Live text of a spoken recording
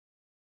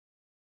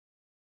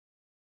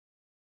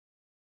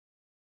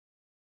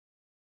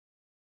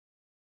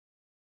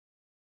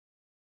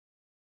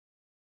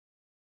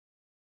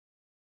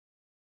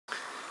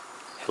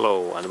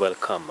Hello and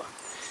welcome.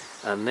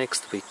 And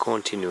next we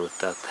continue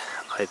that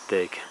I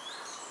take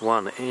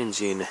one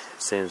engine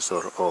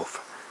sensor off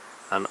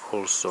and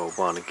also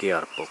one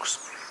gearbox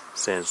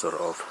sensor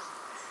off.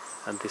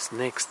 And this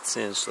next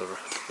sensor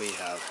we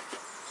have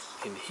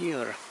in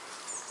here,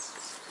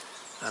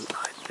 and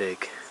I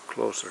take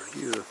closer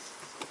view,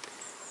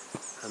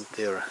 and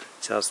there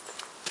just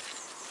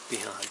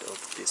behind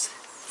of these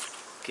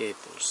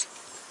cables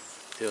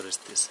there is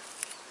this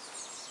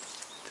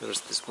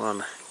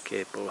one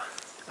cable,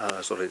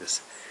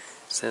 this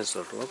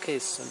sensor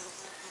location,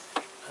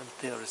 and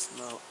there is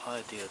now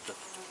idea that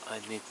I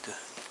need to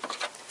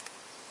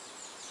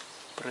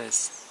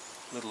press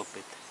a little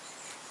bit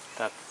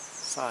that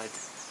side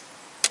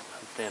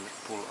and then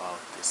pull out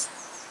this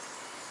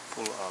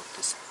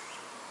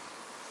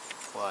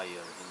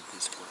wire in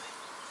this way.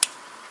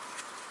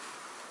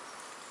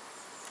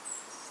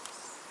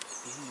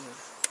 Here,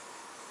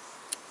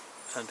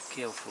 and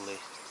carefully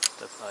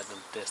that I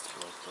don't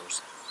destroy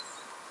those.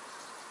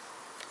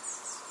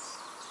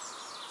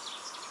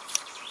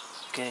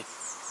 Okay,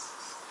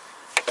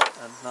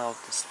 and now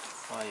this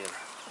wire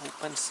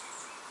opens,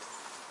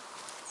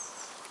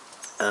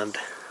 and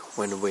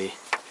when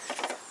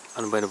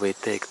we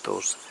take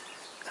those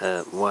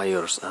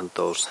wires and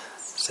those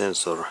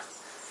sensor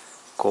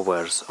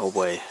covers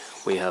away,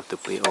 we have to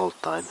be all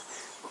time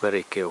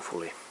very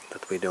carefully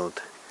that we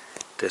don't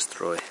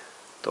destroy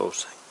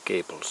those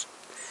cables.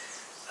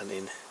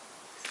 And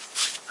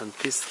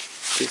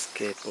this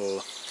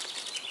cable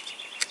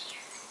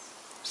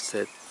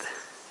set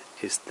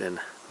is then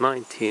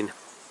 19,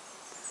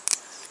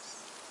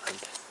 and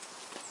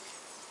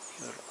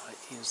here I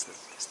insert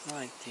this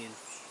 19.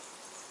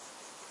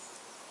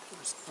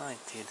 There is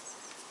 19,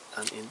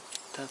 and in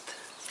that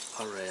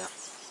area,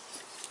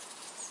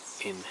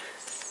 in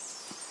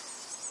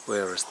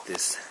where is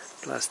this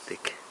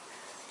plastic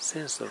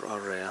sensor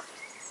area,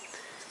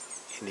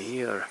 in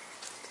here,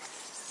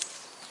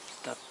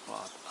 that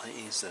part I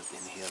insert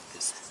in here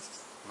this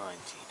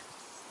 19.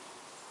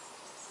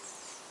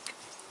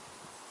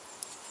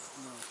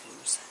 Now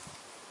here's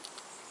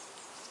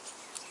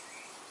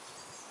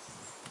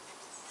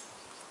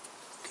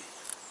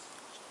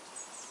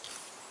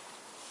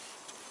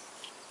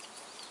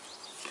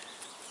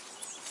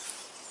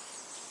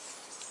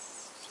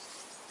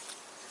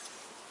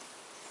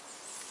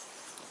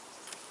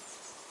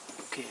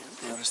okay, and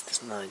there is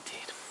this 19.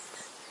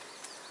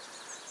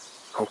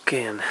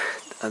 Okay, and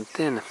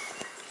then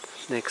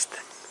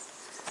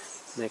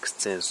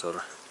next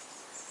sensor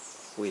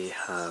we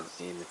have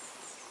in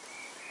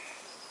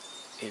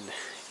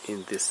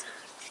this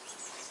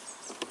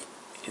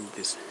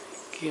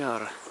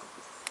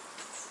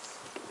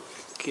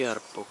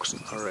gearbox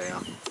area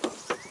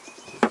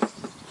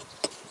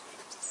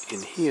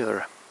in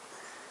here,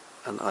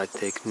 and I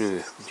take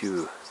new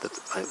view that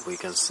we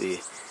can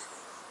see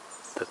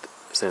that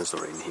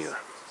sensor in here.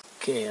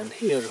 Okay, and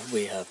here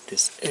we have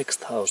this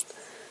exhaust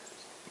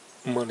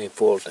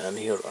manifold, and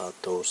here are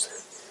those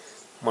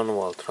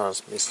manual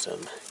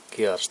transmission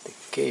gear stick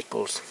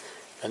cables,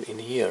 and in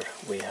here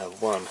we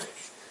have one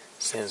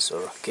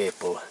sensor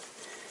cable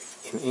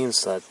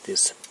inside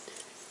this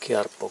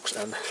gearbox,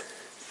 and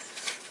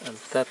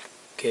that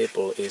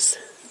cable is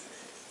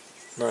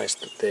nice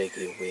to take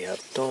if we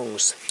have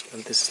tongs,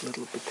 and this is a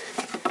little bit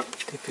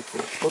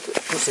difficult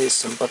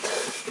position, but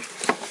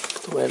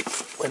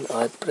when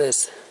I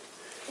press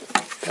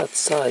that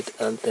side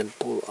and then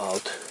pull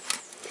out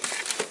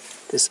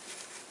this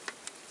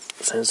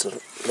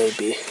sensor,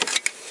 maybe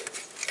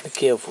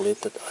carefully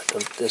that I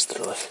don't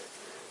destroy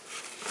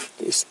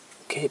these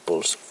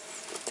cables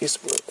this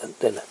way, and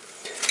then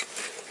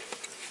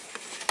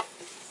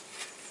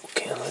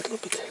okay, a little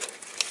bit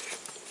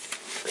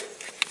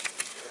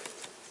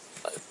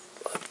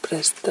I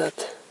press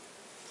that,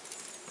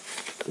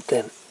 and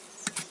then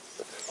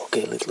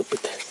okay, a little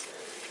bit.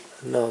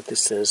 Now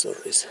this sensor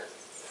is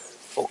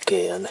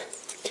okay, and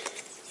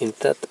in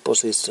that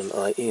position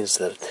I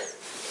insert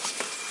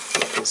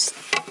this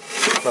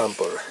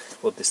number,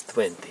 what is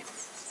 20.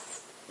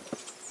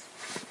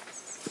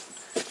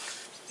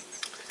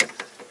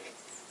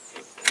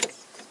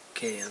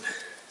 Okay, and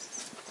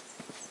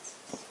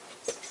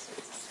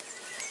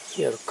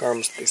here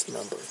comes this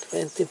number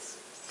 20,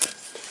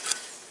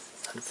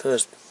 and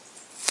first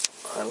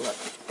I'll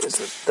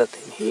insert that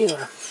in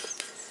here,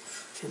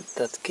 in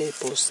that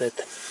cable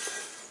set.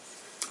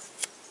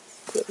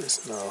 There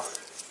is now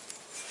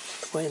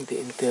 20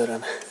 in there,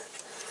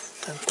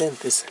 and then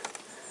this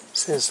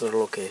sensor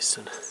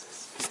location.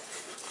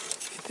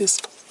 It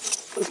is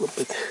a little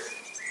bit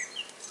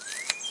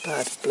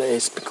bad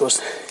place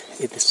because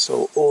it is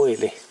so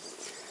oily,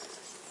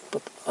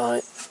 but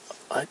I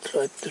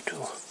tried to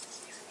do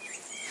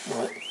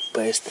my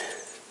best,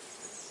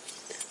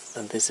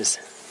 and this is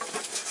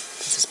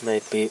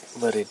maybe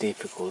very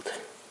difficult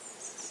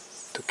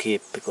to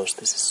keep because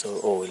this is so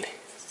oily.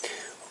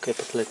 Okay,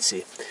 but let's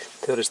see.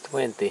 There is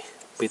 20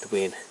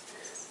 between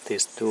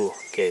these two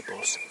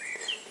cables,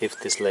 if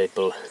this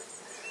label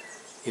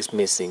is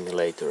missing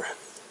later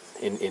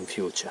in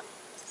future.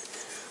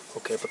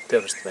 Okay, but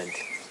there's 20.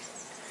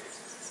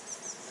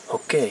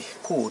 Okay,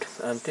 good.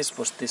 And this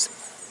was this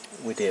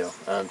video,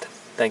 and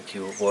thank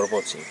you for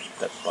watching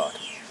that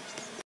part.